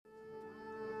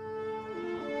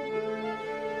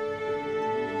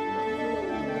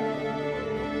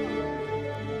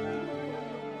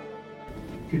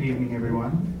Good evening,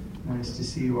 everyone. Nice to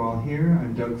see you all here.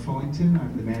 I'm Doug Fullington.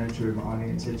 I'm the manager of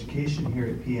audience education here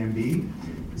at PMB.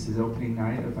 This is opening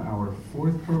night of our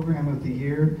fourth program of the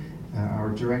year, our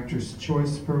Director's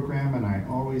Choice program, and I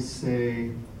always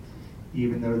say,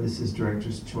 even though this is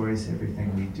Director's Choice,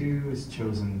 everything we do is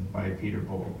chosen by Peter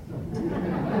Bowl.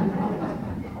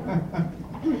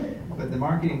 But the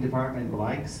marketing department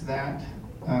likes that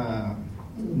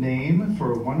name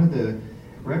for one of the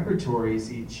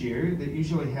repertories each year that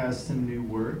usually has some new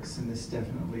works, and this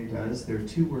definitely does. There are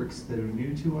two works that are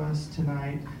new to us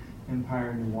tonight: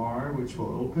 Empire Noir, which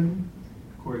will open,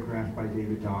 choreographed by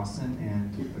David Dawson,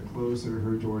 and the closer,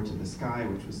 Her Door to the Sky,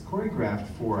 which was choreographed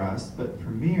for us but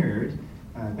premiered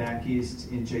back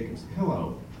east in Jacob's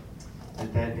Pillow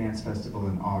at that dance festival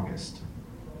in August.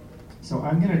 So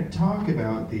I'm going to talk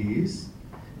about these.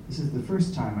 This is the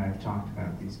first time I've talked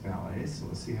about these ballets, so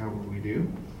we'll see how well we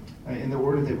do. In the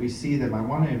order that we see them, I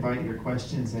want to invite your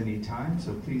questions anytime,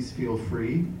 so please feel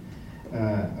free.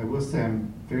 I will say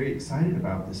I'm very excited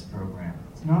about this program.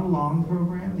 It's not a long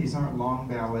program. These aren't long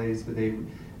ballets, but they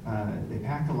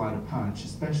pack a lot of punch,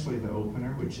 especially the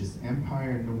opener, which is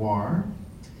Empire Noir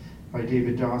by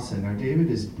David Dawson. Now, David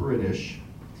is British.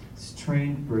 He's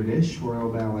trained British,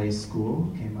 Royal Ballet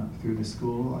School, came up through the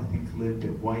school, I think lived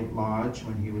at White Lodge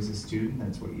when he was a student.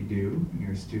 That's what you do when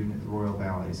you're a student at the Royal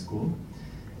Ballet School.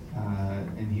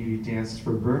 And he danced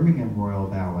for Birmingham Royal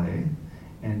Ballet,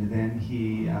 and then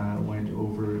he went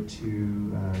over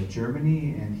to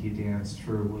Germany and he danced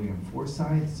for William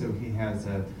Forsythe, so he has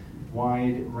a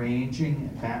wide-ranging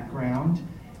background.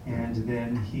 And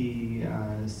then he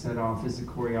set off as a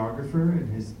choreographer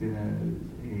and has been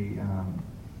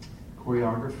a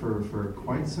choreographer for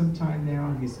quite some time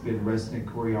now. He's been resident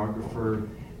choreographer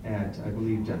at, I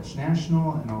believe, Dutch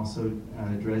National and also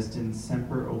Dresden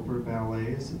Semper Opera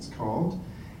Ballet, as it's called.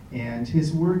 And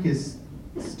his work is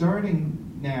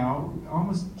starting now,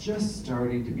 almost just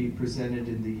starting to be presented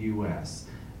in the US.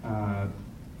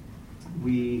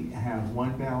 We have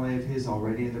one ballet of his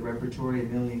already in the repertory, A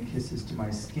Million Kisses to My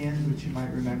Skin, which you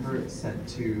might remember. It's set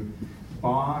to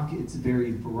Bach. It's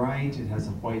very bright. It has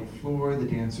a white floor. The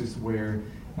dancers wear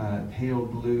pale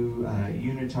blue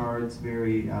unitards,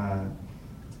 very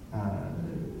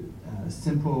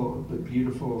simple but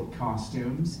beautiful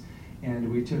costumes.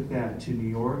 And we took that to New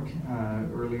York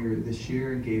earlier this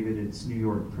year and gave it its New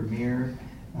York premiere.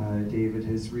 David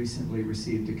has recently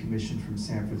received a commission from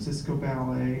San Francisco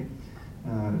Ballet,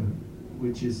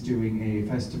 which is doing a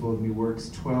festival of new works,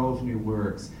 12 new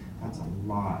works. That's a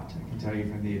lot. I can tell you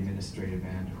from the administrative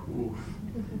end, oof,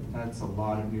 that's a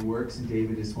lot of new works, and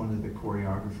David is one of the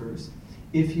choreographers.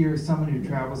 If you're someone who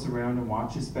travels around and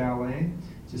watches ballet,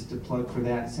 just a plug for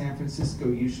that, San Francisco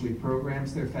usually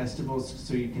programs their festivals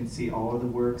so you can see all of the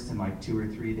works in like 2 or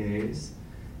 3 days,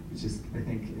 which is, I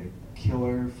think, a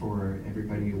killer for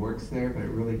everybody who works there, but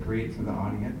really great for the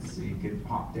audience. So you could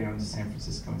pop down to San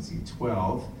Francisco and see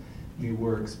 12 new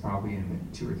works probably in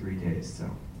 2 or 3 days. So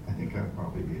I think I'll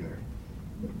probably be there.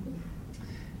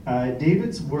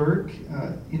 David's work,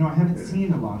 I haven't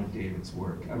seen a lot of David's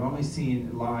work. I've only seen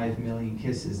live Million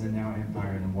Kisses and now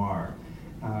Empire Noir.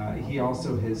 He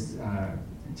also has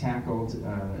tackled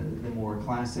the more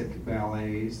classic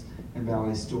ballets and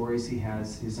ballet stories. He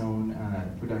has his own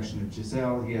production of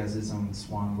Giselle. He has his own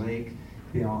Swan Lake.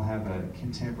 They all have a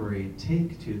contemporary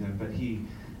take to them, but he,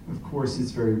 of course,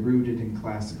 is very rooted in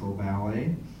classical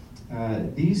ballet.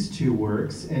 These two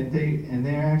works, and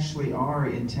they actually are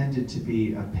intended to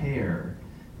be a pair,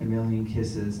 A Million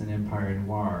Kisses and Empire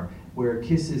Noir, where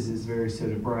Kisses is very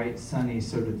sort of bright, sunny,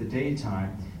 sort of the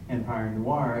daytime. Empire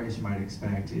Noir, as you might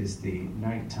expect, is the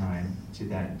nighttime to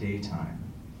that daytime.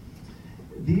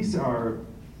 These are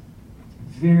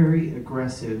very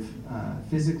aggressive,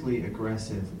 physically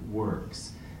aggressive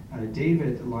works.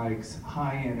 David likes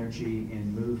high energy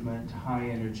in movement, high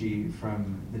energy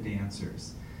from the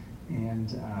dancers. And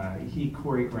he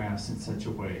choreographs in such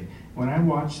a way. When I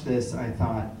watched this, I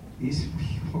thought, these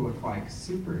people look like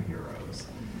superheroes.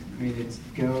 I mean, it's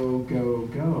go, go,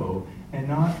 go, and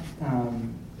not,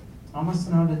 almost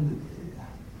not in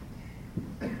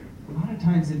the, a lot of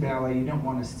times in ballet, you don't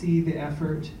want to see the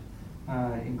effort.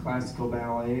 In classical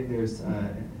ballet, there's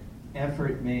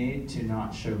effort made to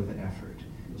not show the effort,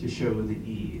 to show the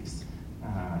ease.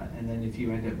 And then if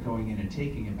you end up going in and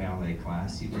taking a ballet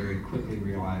class, you very quickly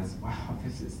realize, wow,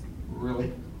 this is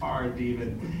really hard to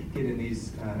even get in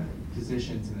these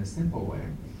positions in a simple way.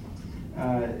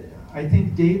 I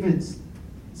think David's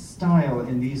style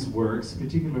in these works,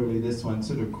 particularly this one,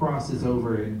 sort of crosses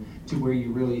over to where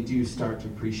you really do start to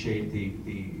appreciate the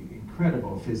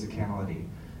incredible physicality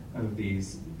of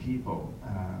these people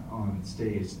on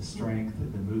stage, the strength,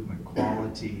 the movement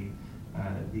quality,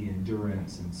 the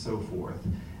endurance, and so forth.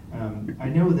 I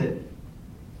know that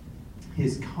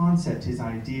his concept, his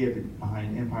idea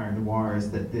behind Empire Noir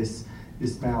is that this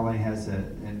ballet has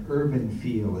an urban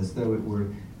feel, as though it were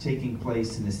taking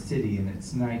place in a city and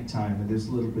it's nighttime and there's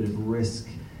a little bit of risk,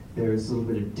 there's a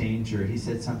little bit of danger. He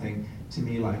said something to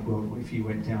me like, well, if you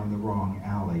went down the wrong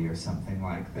alley or something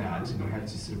like that, and you had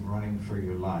to sort of running for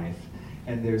your life.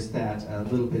 And there's that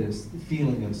little bit of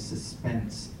feeling of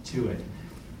suspense to it.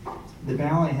 The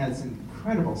ballet has an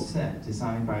incredible set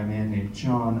designed by a man named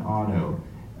John Otto,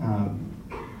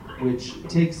 which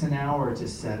takes an hour to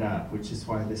set up, which is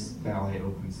why this ballet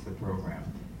opens the program.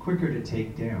 Quicker to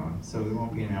take down, so there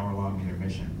won't be an hour-long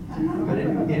intermission. But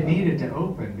it needed to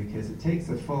open because it takes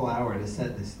a full hour to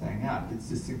set this thing up. It's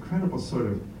this incredible sort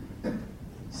of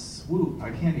swoop,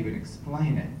 I can't even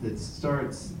explain it, that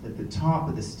starts at the top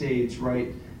of the stage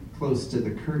right close to the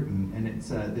curtain, and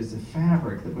there's a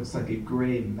fabric that looks like a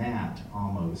gray mat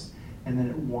almost, and then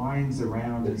it winds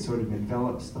around and sort of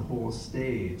envelops the whole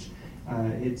stage.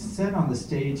 It's set on the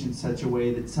stage in such a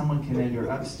way that someone can enter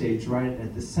upstage right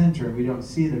at the center, and we don't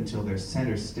see them till they're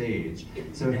center stage.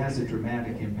 So it has a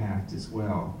dramatic impact as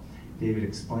well. David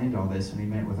explained all this when he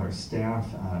met with our staff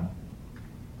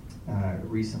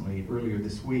recently, earlier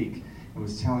this week, and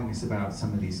was telling us about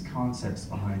some of these concepts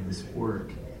behind this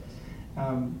work.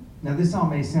 Now this all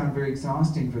may sound very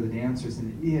exhausting for the dancers,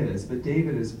 and it is, but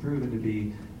David has proven to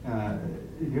be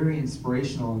very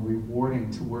inspirational and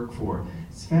rewarding to work for.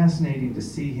 It's fascinating to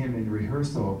see him in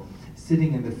rehearsal,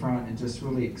 sitting in the front and just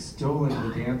really extolling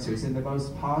the dancers in the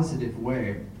most positive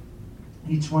way.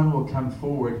 Each one will come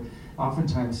forward.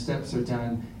 Oftentimes steps are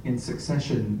done in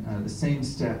succession, the same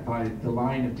step by the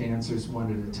line of dancers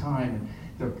one at a time.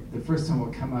 And the first one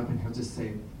will come up and he'll just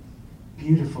say,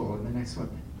 beautiful, and the next one,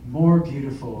 more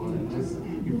beautiful, and just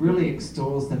he really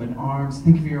extols them in arms.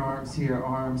 Think of your arms here,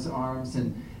 arms,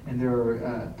 and there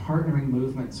are partnering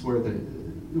movements where the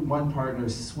one partner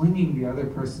is swinging the other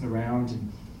person around,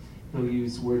 and he'll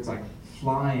use words like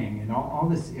flying and all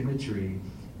this imagery,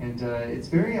 and it's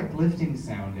very uplifting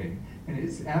sounding, and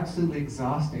it's absolutely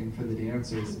exhausting for the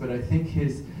dancers. But I think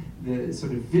the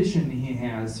sort of vision he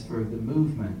has for the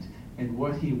movement and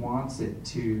what he wants it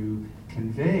to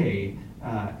convey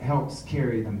helps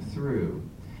carry them through.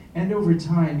 And over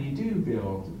time, you do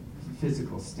build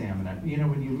physical stamina. You know,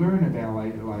 when you learn a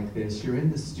ballet like this, you're in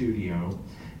the studio.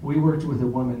 We worked with a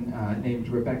woman named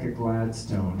Rebecca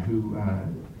Gladstone who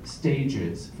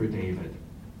stages for David,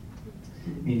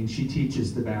 meaning she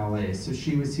teaches the ballet. So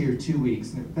she was here 2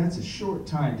 weeks, and that's a short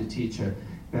time to teach a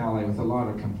ballet with a lot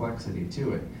of complexity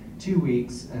to it. 2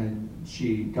 weeks, and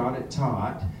she got it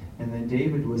taught. And then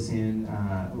David was in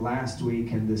last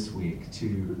week and this week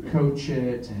to coach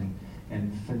it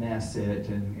and finesse it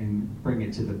and bring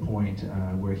it to the point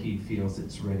where he feels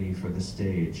it's ready for the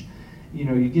stage. You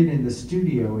know, you get in the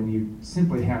studio and you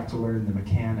simply have to learn the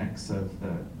mechanics of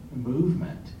the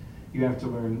movement. You have to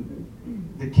learn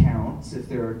the counts, if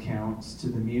there are counts to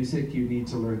the music. You need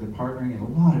to learn the partnering, and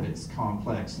a lot of it's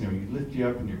complex. You know, you lift you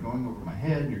up and you're going over my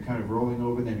head and you're kind of rolling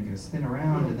over, then you're going to spin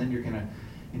around, and then you're going to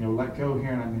let go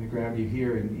here, and I'm going to grab you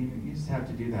here, and you just have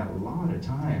to do that a lot of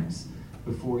times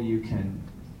before you can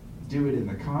do it in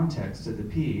the context of the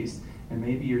piece. And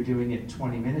maybe you're doing it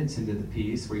 20 minutes into the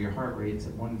piece where your heart rate's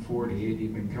at 140 and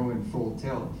you've been going full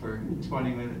tilt for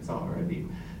 20 minutes already.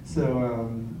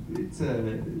 So it's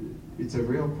a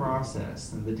real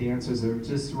process, and the dancers are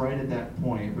just right at that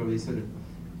point, really sort of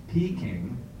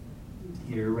peaking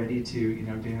here, ready to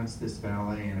dance this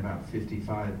ballet in about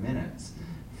 55 minutes.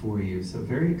 For you. So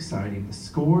very exciting. The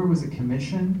score was a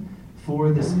commission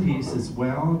for this piece as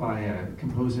well by a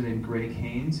composer named Greg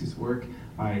Haynes, whose work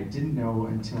I didn't know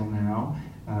until now.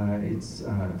 It's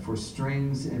for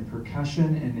strings and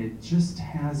percussion, and it just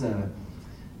has a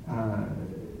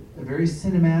very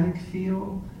cinematic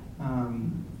feel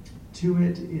to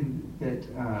it, in that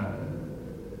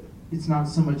it's not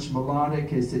so much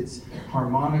melodic as it's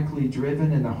harmonically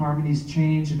driven, and the harmonies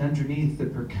change, and underneath the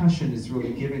percussion is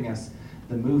really giving us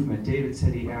the movement. David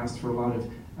said he asked for a lot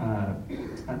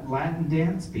of Latin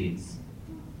dance beats.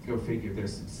 Go figure.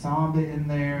 There's some samba in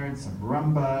there and some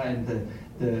rumba, and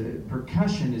the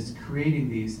percussion is creating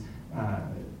these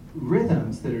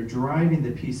rhythms that are driving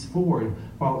the piece forward,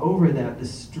 while over that the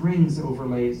strings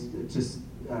overlay just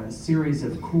a series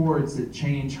of chords that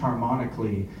change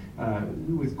harmonically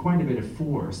with quite a bit of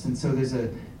force. And so there's a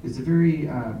very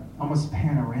almost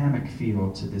panoramic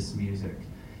feel to this music.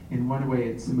 In one way,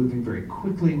 it's moving very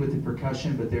quickly with the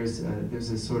percussion, but there's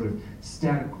a sort of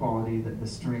static quality that the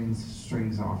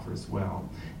strings offer as well.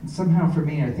 And somehow for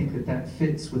me, I think that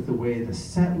fits with the way the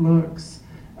set looks,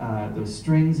 those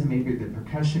strings, and maybe the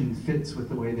percussion fits with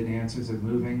the way the dancers are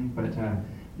moving. But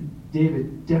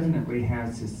David definitely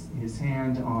has his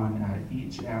hand on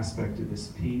each aspect of this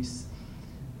piece.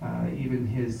 Even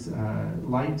his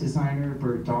light designer,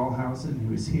 Bert Dahlhausen,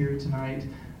 who is here tonight,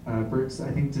 Bert's,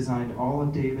 I think, designed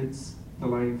the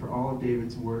lighting for all of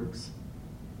David's works.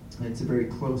 It's a very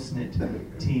close-knit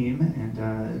team,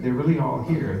 and they're really all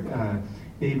here.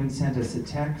 They even sent us a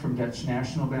tech from Dutch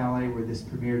National Ballet, where this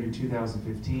premiered in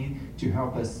 2015, to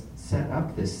help us set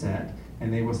up this set,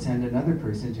 and they will send another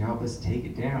person to help us take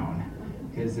it down,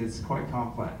 because it's quite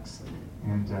complex.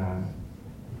 And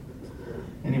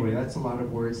anyway, that's a lot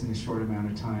of words in a short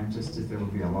amount of time, just as there will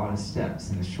be a lot of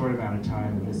steps in a short amount of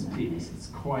time in this piece. It's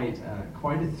quite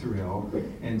a thrill,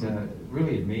 and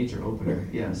really a major opener.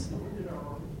 Yes?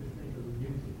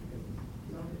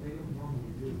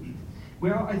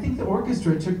 Well, I think the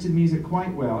orchestra took to music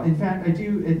quite well. In fact, I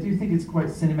do think it's quite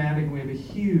cinematic. We have a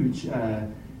huge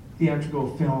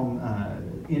theatrical film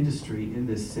industry in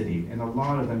this city, and a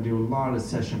lot of them do a lot of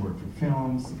session work for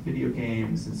films, video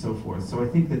games, and so forth. So I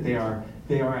think that they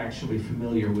are actually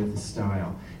familiar with the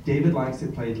style. David likes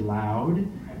it played loud,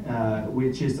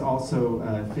 which is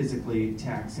also physically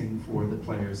taxing for the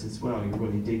players as well. You're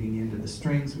really digging into the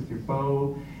strings with your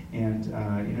bow, and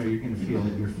you're going to feel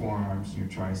it in your forearms, and your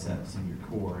triceps, and your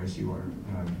core as you are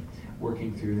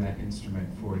working through that instrument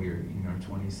for your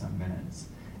 20-some minutes.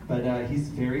 But he's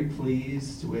very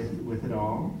pleased with it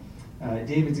all.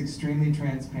 David's extremely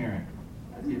transparent.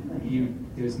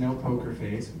 There's no poker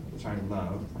face, which I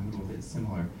love. I'm a little bit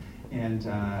similar. And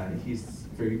he's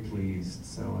very pleased.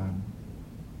 So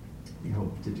we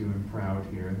hope to do him proud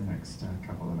here in the next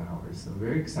couple of hours. So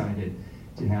very excited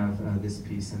to have this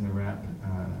piece in the rep.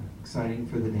 Exciting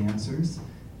for the dancers.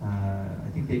 I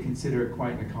think they consider it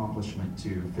quite an accomplishment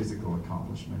too, physical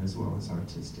accomplishment as well as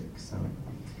artistic. So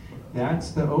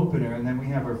that's the opener, and then we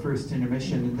have our first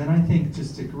intermission. And then I think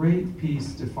just a great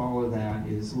piece to follow that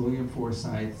is William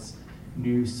Forsythe's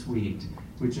New Suite,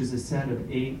 which is a set of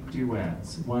 8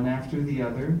 duets, one after the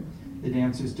other. The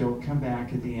dancers don't come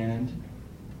back at the end.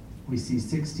 We see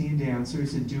 16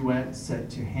 dancers in duets set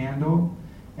to Handel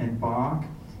and Bach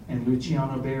and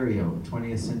Luciano Berio,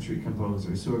 20th century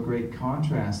composer. So a great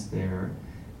contrast there,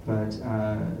 but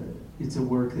it's a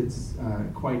work that's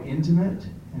quite intimate,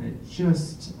 and it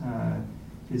just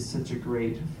is such a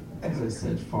great, as I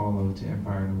said, follow to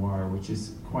Empire Noir, which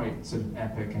is quite sort of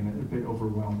epic and a bit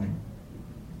overwhelming.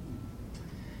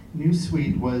 New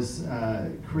Suite was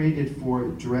created for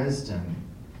Dresden,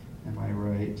 am I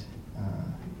right?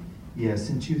 Yes,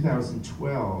 in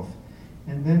 2012.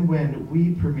 And then when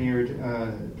we premiered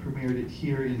it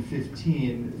here in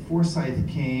 15, Forsythe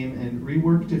came and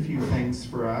reworked a few things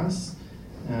for us,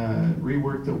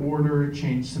 reworked the order,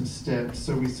 changed some steps,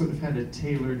 so we sort of had a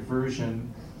tailored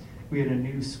version. We had a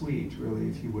new suite, really,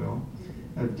 if you will,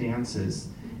 of dances.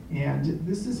 And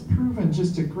this has proven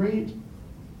just a great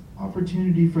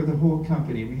opportunity for the whole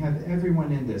company. We have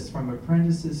everyone in this, from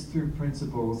apprentices through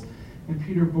principals, and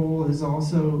Peter Bohl has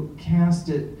also cast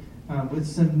it with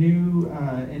some new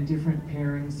and different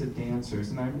pairings of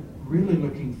dancers, and I'm really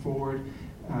looking forward.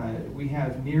 We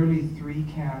have nearly 3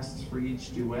 casts for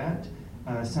each duet.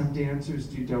 Some dancers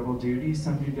do double duty,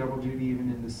 some do double duty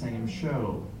even in the same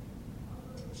show,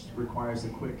 which requires a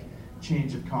quick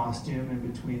change of costume in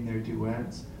between their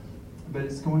duets. But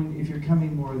if you're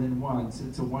coming more than once,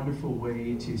 it's a wonderful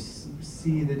way to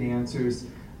see the dancers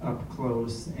up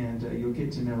close, and you'll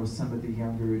get to know some of the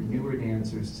younger, newer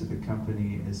dancers to the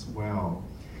company as well.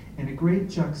 And a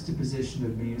great juxtaposition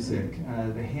of music.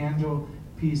 The Handel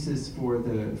pieces for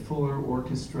the Fuller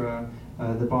Orchestra,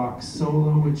 the Bach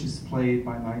solo, which is played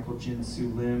by Michael Jin-Soo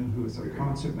Lim, who is our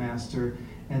concertmaster,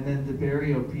 and then the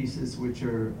Berio pieces, which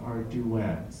are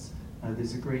duets.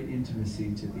 There's a great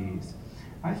intimacy to these.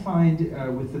 I find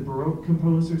with the Baroque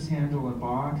composers, Handel and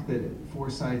Bach, that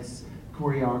Forsythe's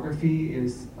choreography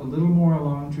is a little more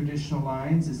along traditional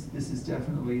lines. This is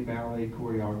definitely ballet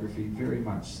choreography, very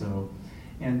much so.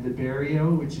 And the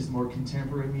Berio, which is more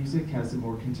contemporary music, has a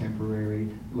more contemporary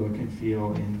look and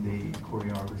feel in the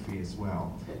choreography as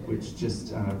well, which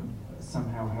just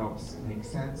somehow helps make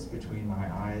sense between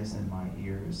my eyes and my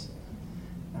ears.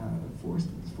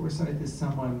 Forsythe is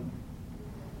someone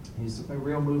who's a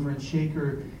real mover and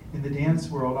shaker in the dance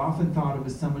world, often thought of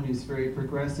as someone who's very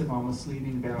progressive, almost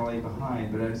leaving ballet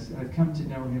behind. But I've come to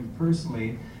know him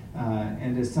personally,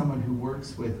 and as someone who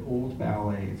works with old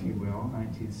ballet, if you will,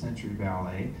 19th century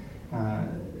ballet,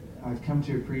 I've come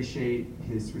to appreciate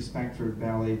his respect for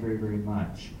ballet very, very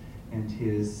much, and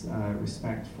his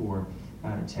respect for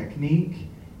technique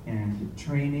and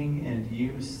training and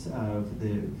use of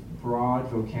the broad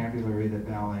vocabulary that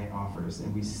ballet offers.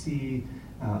 And we see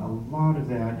a lot of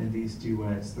that in these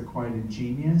duets. They're quite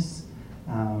ingenious.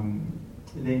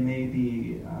 They may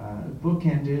be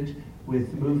bookended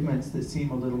with movements that seem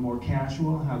a little more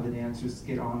casual, how the dancers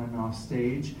get on and off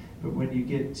stage. But when you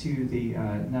get to the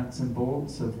nuts and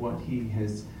bolts of what he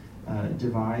has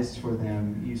devised for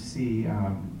them, you see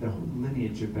the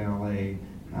lineage of ballet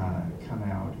come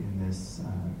out in this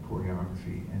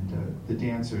choreography. And the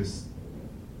dancers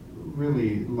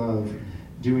really love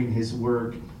doing his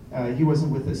work. He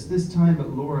wasn't with us this time, but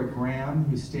Laura Graham,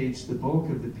 who staged the bulk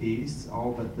of the piece,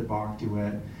 all but the Bach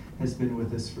duet, has been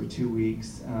with us for 2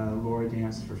 weeks. Laura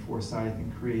danced for Forsyth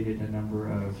and created a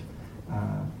number of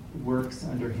works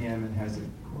under him, and has a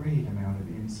great amount of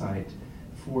insight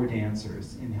for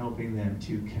dancers in helping them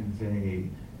to convey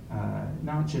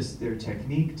not just their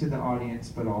technique to the audience,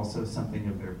 but also something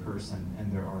of their person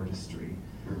and their artistry.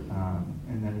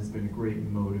 And that has been a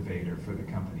great motivator for the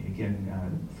company.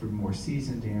 Again, for more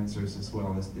seasoned dancers, as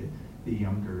well as the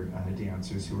younger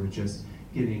dancers who are just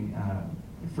getting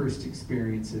first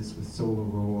experiences with solo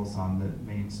roles on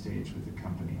the main stage with the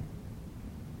company.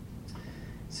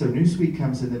 So New Suite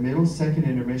comes in the middle, second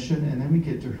intermission, and then we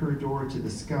get to Her Door to the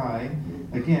Sky.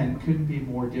 Again, couldn't be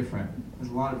more different.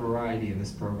 There's a lot of variety in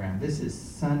this program. This is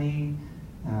sunny,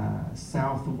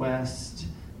 southwest,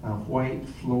 white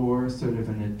floor, sort of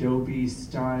an Adobe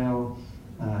style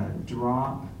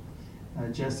drop.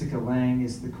 Jessica Lang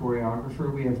is the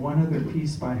choreographer. We have one other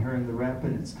piece by her in the rep,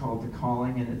 and it's called The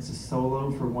Calling, and it's a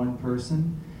solo for one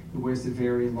person who wears a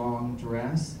very long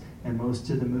dress, and most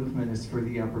of the movement is for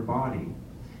the upper body.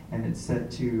 And it's set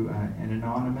to an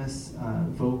anonymous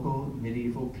vocal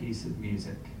medieval piece of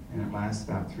music, and it lasts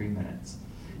about 3 minutes.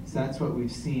 So that's what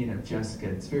we've seen of Jessica.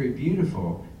 It's very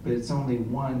beautiful, but it's only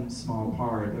one small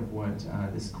part of what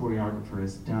this choreographer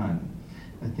has done.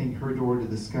 I think Her Door to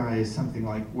the Sky is something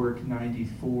like work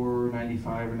 94,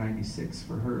 95, or 96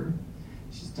 for her.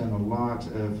 She's done a lot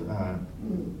of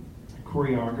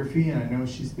choreography, and I know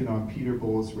she's been on Peter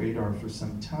Bohl's radar for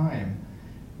some time.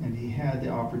 And he had the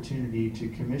opportunity to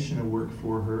commission a work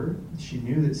for her. She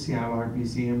knew that Seattle Art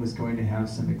Museum was going to have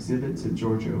some exhibits of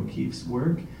Georgia O'Keeffe's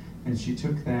work, and she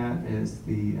took that as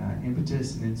the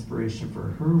impetus and inspiration for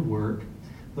her work,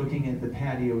 looking at the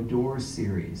Patio Door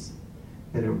series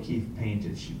that O'Keeffe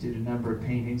painted. She did a number of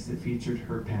paintings that featured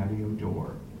her patio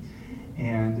door.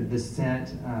 And the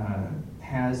set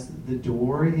has the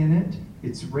door in it.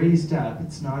 It's raised up.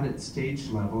 It's not at stage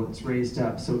level. It's raised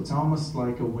up. So it's almost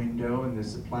like a window, and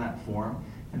there's a platform.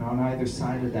 And on either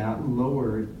side of that,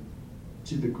 lower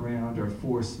to the ground, are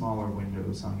 4 smaller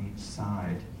windows on each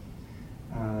side.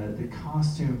 The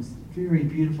costumes, very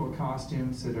beautiful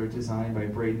costumes that are designed by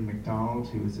Braden McDonald,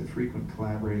 who is a frequent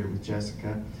collaborator with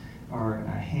Jessica, are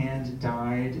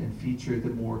hand-dyed and feature the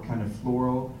more kind of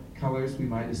floral colors we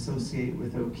might associate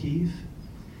with O'Keeffe.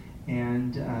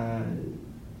 And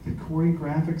the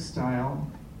choreographic style,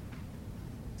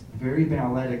 very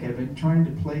balletic. I've been trying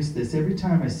to place this. Every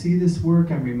time I see this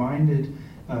work, I'm reminded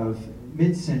of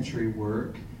mid-century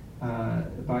work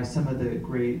by some of the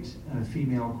great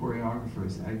female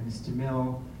choreographers, Agnes de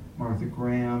Mille, Martha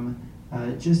Graham,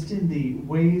 just in the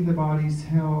way the body's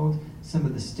held, some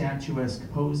of the statuesque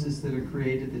poses that are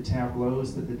created, the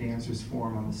tableaus that the dancers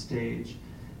form on the stage.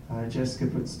 Jessica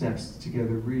put steps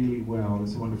together really well.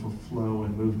 There's a wonderful flow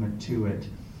and movement to it.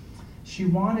 She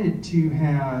wanted to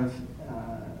have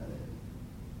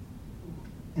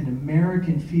an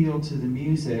American feel to the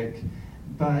music,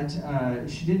 but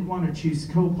she didn't want to choose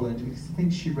Copland because I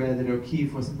think she read that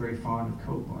O'Keeffe wasn't very fond of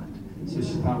Copland. So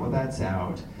she thought, well, that's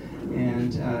out.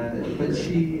 And but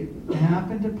she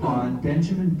happened upon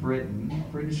Benjamin Britten,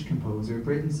 British composer,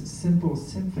 Britten's Simple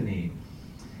Symphony,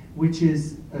 which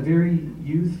is a very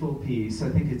youthful piece. I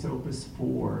think it's Opus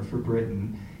 4 for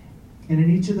Britten. And in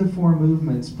each of the 4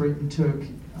 movements, Britten took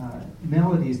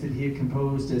melodies that he had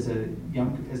composed as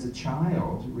a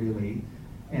child, really,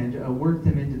 and worked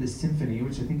them into the symphony,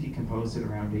 which I think he composed at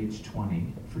around age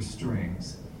 20 for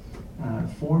strings.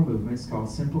 4 movements called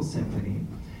Simple Symphony,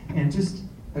 and just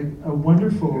a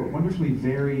wonderfully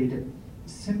varied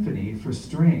symphony for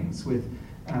strings with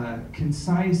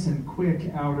concise and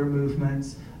quick outer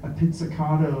movements, a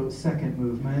pizzicato second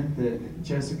movement that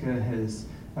Jessica has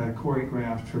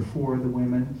choreographed for 4 of the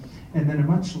women, and then a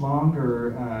much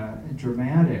longer,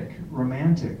 dramatic,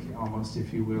 romantic, almost,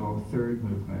 if you will, third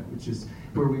movement, which is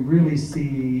where we really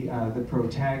see the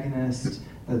protagonist,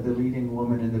 the leading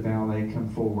woman in the ballet, come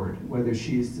forward, whether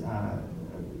she's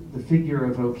the figure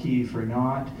of O'Keeffe or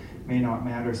not may not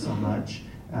matter so much.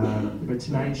 But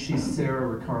tonight she's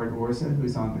Sarah Ricard Orza,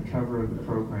 who's on the cover of the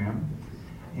program.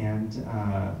 And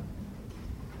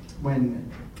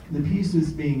when the piece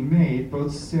was being made,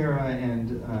 both Sarah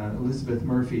and Elizabeth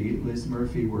Murphy, Liz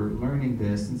Murphy, were learning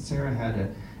this, and Sarah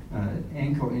had an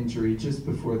ankle injury just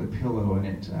before The Pillow, and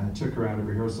it took her out of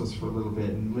rehearsals for a little bit,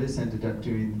 and Liz ended up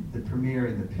doing the premiere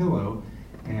in The Pillow,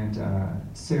 and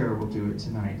Sarah will do it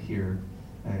tonight here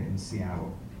in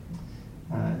Seattle.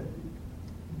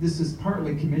 This is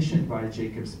partly commissioned by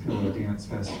Jacob's Pillow Dance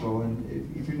Festival,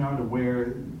 and if you're not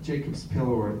aware, Jacob's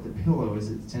Pillow, or The Pillow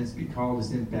as it tends to be called,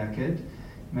 is in Beckett,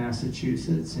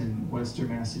 Massachusetts, in Western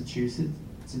Massachusetts.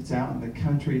 It's out in the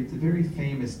country. It's a very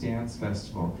famous dance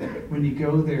festival. When you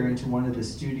go there into one of the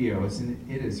studios, and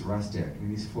it is rustic, I mean,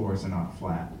 these floors are not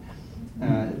flat.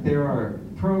 There are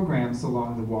programs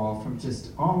along the wall from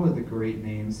just all of the great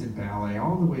names in ballet,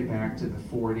 all the way back to the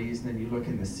 40s, and then you look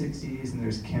in the 60s, and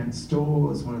there's Ken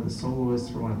Stoll as one of the soloists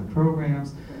for one of the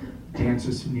programs,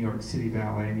 dancers from New York City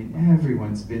Ballet. I mean,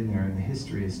 everyone's been there, and the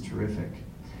history is terrific.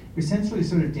 You're essentially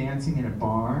sort of dancing in a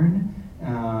barn,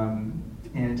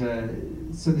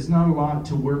 so there's not a lot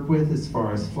to work with as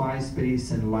far as fly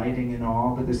space and lighting and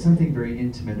all, but there's something very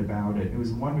intimate about it. It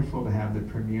was wonderful to have the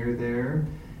premiere there.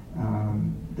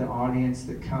 The audience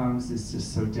that comes is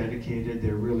just so dedicated.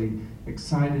 They're really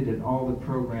excited at all the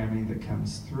programming that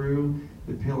comes through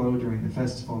The Pillow during the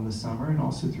festival in the summer and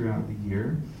also throughout the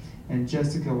year. And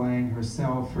Jessica Lang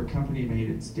herself, her company made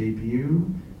its debut,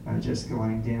 Jessica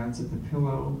Lang Dance at The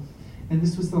Pillow. And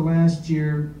this was the last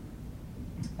year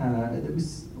that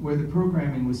was where the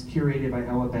programming was curated by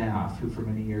Ella Baff, who for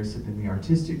many years had been the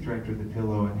artistic director of The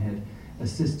Pillow and had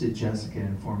assisted Jessica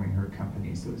in forming her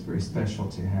company. So it was very special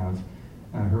to have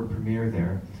her premiere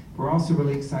there. We're also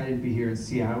really excited to be here in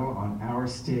Seattle on our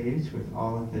stage with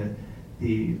all of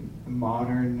the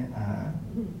modern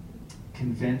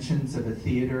conventions of a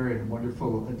theater and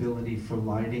wonderful ability for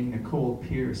lighting. Nicole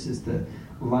Pierce is the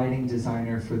lighting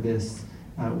designer for this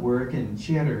work, and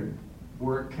she had her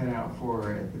work cut out for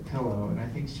her at The Pillow, and I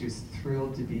think she was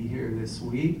thrilled to be here this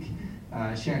week.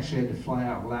 She actually had to fly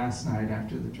out last night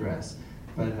after the dress,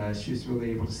 but she was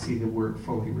really able to see the work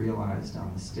fully realized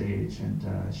on the stage,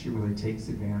 and she really takes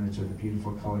advantage of the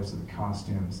beautiful colors of the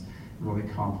costumes, really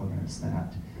complements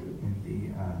that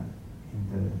in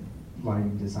the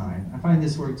lighting design. I find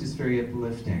this work just very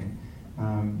uplifting.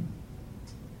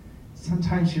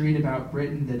 Sometimes you read about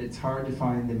Britten that it's hard to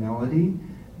find the melody,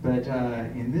 but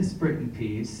in this Britten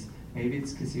piece, maybe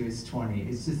it's because he was 20,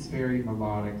 it's just very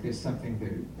melodic. There's something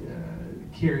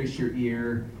that carries your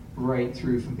ear right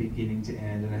through from beginning to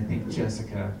end, and I think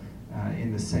Jessica,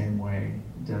 in the same way,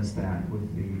 does that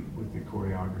with the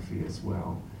choreography as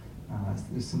well.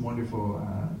 There's some wonderful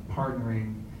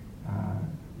partnering,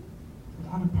 a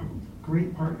lot of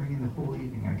great partnering in the whole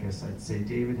evening, I guess I'd say.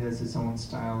 David has his own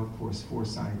style, of course,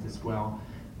 Forsyth as well,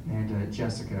 and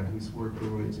Jessica, whose work we're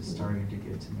really just starting to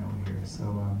get to know here.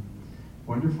 So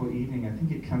wonderful evening. I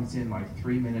think it comes in like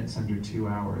 3 minutes under 2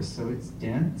 hours, so it's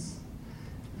dense.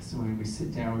 So when we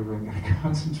sit down, we really got to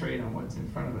concentrate on what's in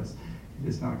front of us.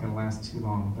 It's not going to last too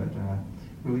long, but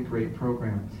really great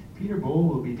program. Peter Bowl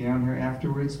will be down here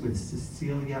afterwards with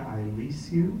Cecilia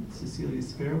Ilesiu.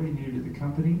 Cecilia's fairly new to the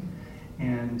company,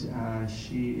 and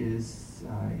she is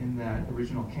in that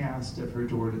original cast of Her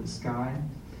Door to the Sky,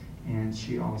 and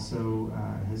she also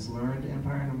has learned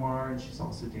Empire Noir, and she's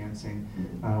also dancing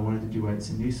one of the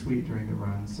duets in New Suite during the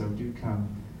run, so do come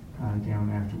down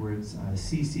afterwards.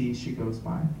 Cece, she goes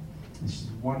by, and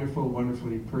she's wonderful,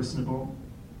 wonderfully personable.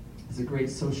 Has a great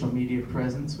social media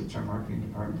presence, which our marketing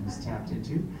department has tapped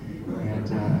into,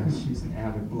 and she's an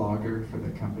avid blogger for the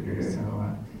company,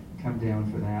 so come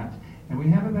down for that. And we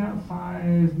have about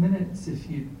 5 minutes if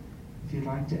you'd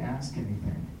like to ask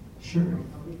anything. Sure.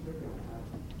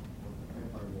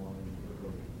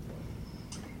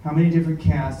 How many different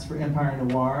casts for Empire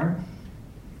Noir?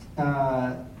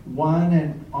 1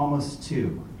 and almost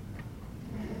 2.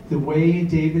 The way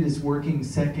David is working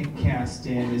second cast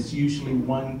in is usually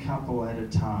one couple at a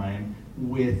time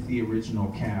with the original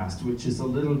cast, which is a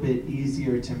little bit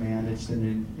easier to manage than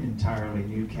an entirely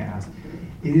new cast.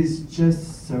 It is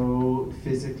just so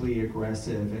physically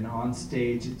aggressive, and on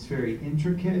stage it's very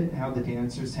intricate how the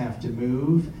dancers have to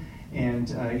move, and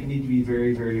you need to be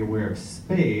very, very aware of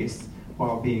space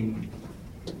while being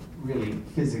really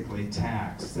physically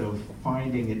taxed. So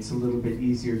finding it's a little bit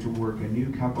easier to work a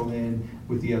new couple in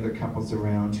with the other couples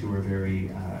around who are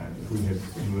very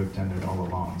who have done it all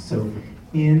along. So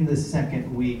in the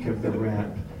second week of the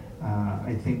rep,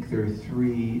 I think there are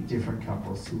 3 different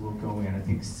couples who will go in. I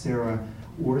think Sarah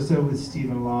Orza with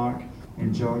Stephen Locke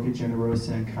Angelica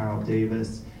Generosa and Kyle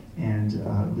Davis,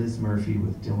 and Liz Murphy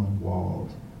with Dylan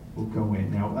Wald will go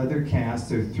in. Now, other casts,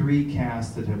 there are 3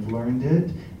 casts that have learned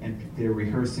it, and they're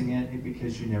rehearsing it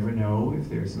because you never know if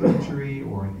there's an injury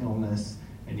or an illness,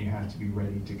 and you have to be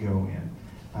ready to go in.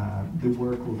 The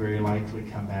work will very likely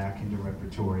come back into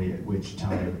repertory, at which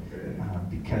time,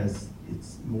 because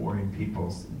it's more in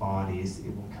people's bodies,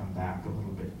 it will come back a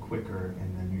little bit quicker,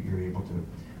 and then you're able to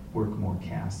work more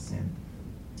casts in.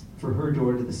 For Her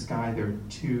Door to the Sky, there are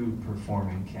 2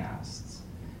 performing casts.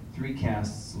 3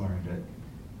 casts learned it,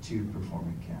 2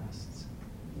 performing casts.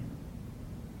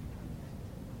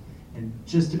 And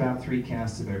just about 3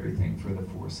 casts of everything for the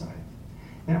Forsyth.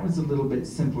 That was a little bit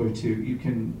simpler too. You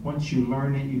can, once you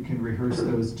learn it, you can rehearse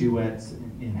those duets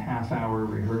in half-hour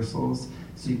rehearsals,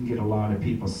 so you can get a lot of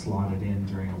people slotted in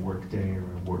during a work day or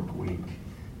a work week.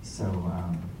 So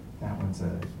that one's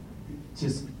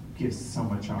just gives so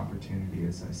much opportunity,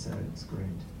 as I said. It's great.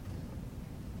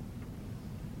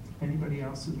 Anybody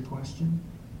else with a question?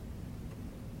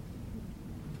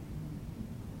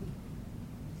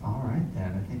 All right,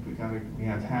 then. I think we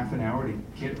have half an hour to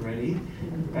get ready,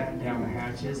 batten down the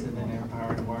hatches, and then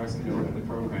Empire Noir is going to open the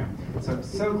program. So I'm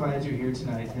so glad you're here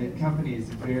tonight. The company is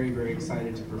very, very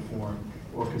excited to perform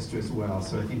orchestra as well,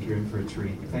 so I think you're in for a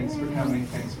treat. Thanks for coming.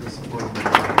 Thanks for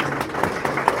supporting.